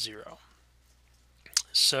equal to 0.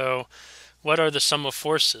 So what are the sum of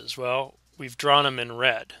forces? Well, we've drawn them in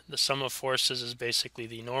red. The sum of forces is basically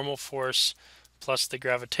the normal force plus the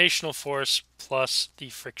gravitational force plus the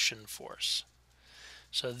friction force.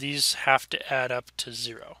 So these have to add up to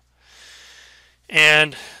 0.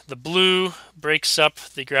 And the blue breaks up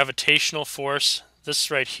the gravitational force.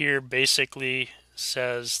 This right here basically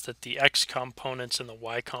says that the x components and the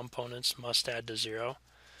y components must add to 0.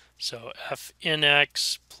 So f in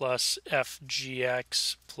x plus f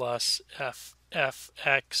gx plus f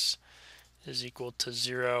fx is equal to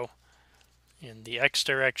 0 in the x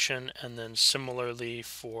direction, and then similarly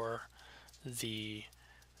for the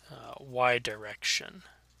y direction.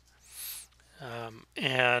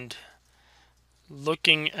 And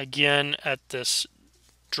looking again at this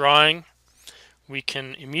drawing, we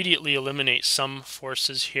can immediately eliminate some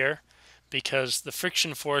forces here because the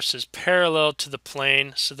friction force is parallel to the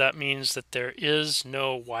plane, so that means that there is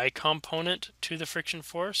no y component to the friction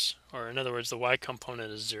force, or in other words, the y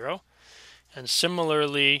component is 0. And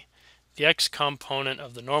similarly, the x component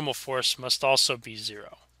of the normal force must also be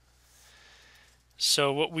 0.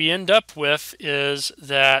 So what we end up with is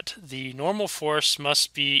that the normal force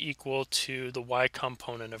must be equal to the y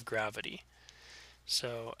component of gravity.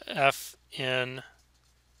 So F in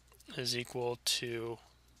is equal to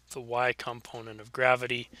the y component of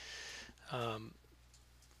gravity, and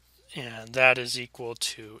that is equal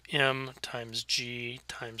to m times g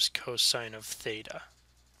times cosine of theta.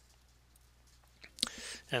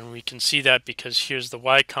 And we can see that because here's the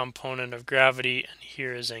y component of gravity and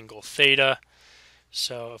here is angle theta.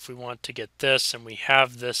 So if we want to get this, and we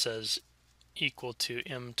have this as equal to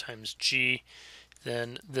m times g,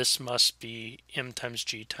 then this must be m times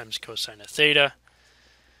g times cosine of theta.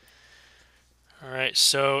 All right,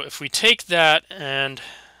 so if we take that and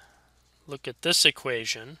look at this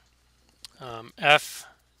equation, f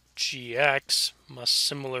gx must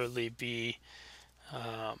similarly be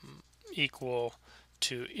equal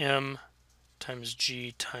to m times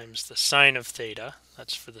g times the sine of theta.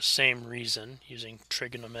 That's for the same reason, using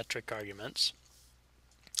trigonometric arguments.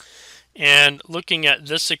 And looking at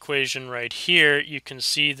this equation right here, you can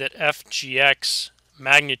see that fgx,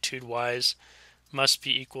 magnitude-wise, must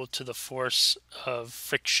be equal to the force of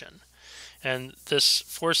friction. And this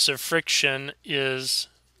force of friction is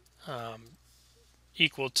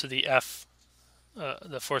equal to the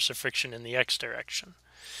the force of friction in the x direction.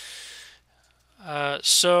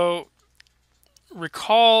 So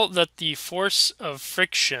recall that the force of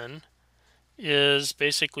friction is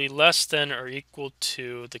basically less than or equal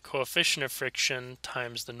to the coefficient of friction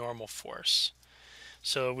times the normal force.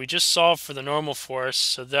 So we just solved for the normal force,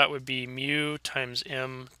 so that would be mu times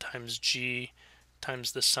m times g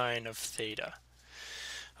times the sine of theta.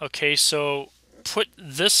 Okay, so put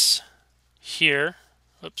this here.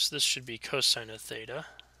 Oops, this should be cosine of theta.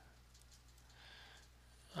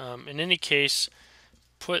 In any case,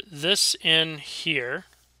 put this in here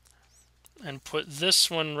and put this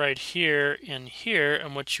one right here in here,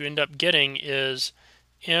 and what you end up getting is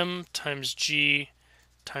m times g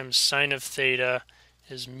times sine of theta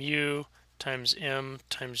is mu times m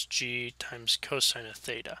times g times cosine of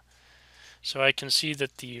theta. So I can see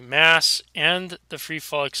that the mass and the free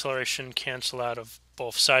fall acceleration cancel out of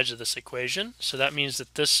both sides of this equation. So that means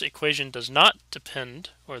that this equation does not depend,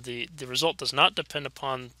 or the result does not depend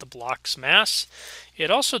upon the block's mass. It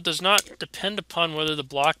also does not depend upon whether the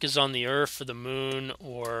block is on the Earth or the Moon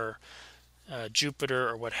or Jupiter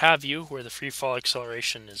or what have you, where the free fall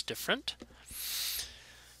acceleration is different.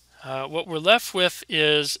 What we're left with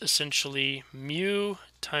is essentially mu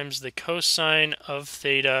times the cosine of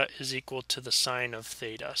theta is equal to the sine of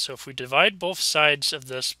theta. So if we divide both sides of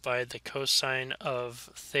this by the cosine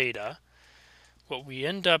of theta, what we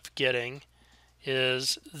end up getting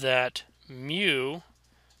is that mu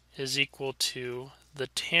is equal to the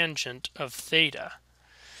tangent of theta.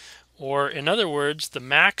 Or in other words, the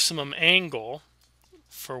maximum angle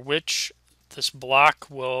for which this block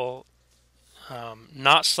will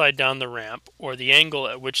not slide down the ramp, or the angle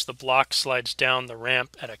at which the block slides down the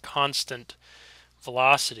ramp at a constant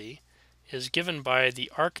velocity, is given by the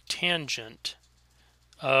arctangent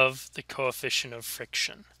of the coefficient of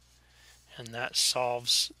friction. And that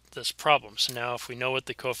solves this problem. So now if we know what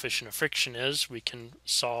the coefficient of friction is, we can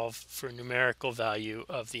solve for a numerical value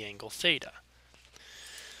of the angle theta.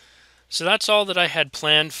 So that's all that I had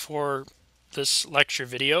planned for this lecture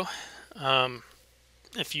video.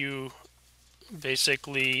 If you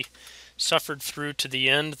basically suffered through to the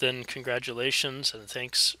end, then congratulations and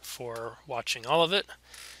thanks for watching all of it.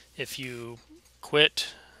 If you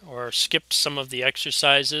quit or skipped some of the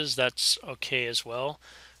exercises, that's okay as well.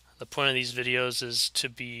 The point of these videos is to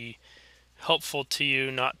be helpful to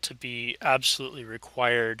you, not to be absolutely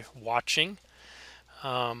required watching.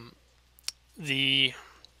 The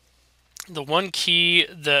one key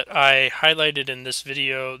that I highlighted in this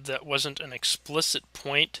video that wasn't an explicit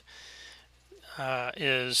point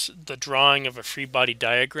is the drawing of a free body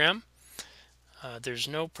diagram. There's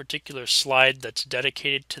no particular slide that's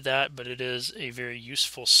dedicated to that, but it is a very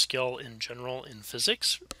useful skill in general in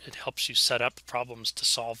physics. It helps you set up problems to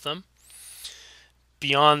solve them.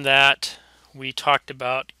 Beyond that, we talked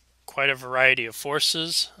about quite a variety of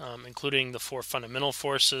forces, including the four fundamental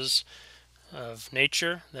forces of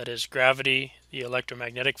nature, that is gravity, the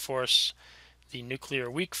electromagnetic force, the nuclear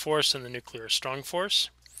weak force, and the nuclear strong force.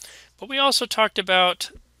 But we also talked about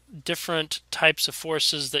different types of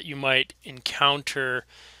forces that you might encounter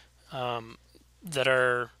that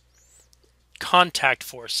are contact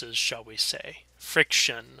forces, shall we say.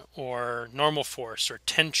 Friction, or normal force, or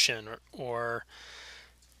tension, or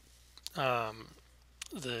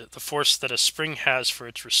the force that a spring has for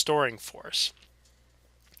its restoring force.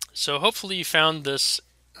 So hopefully you found this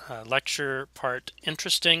lecture part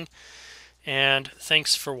interesting, and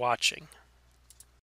thanks for watching.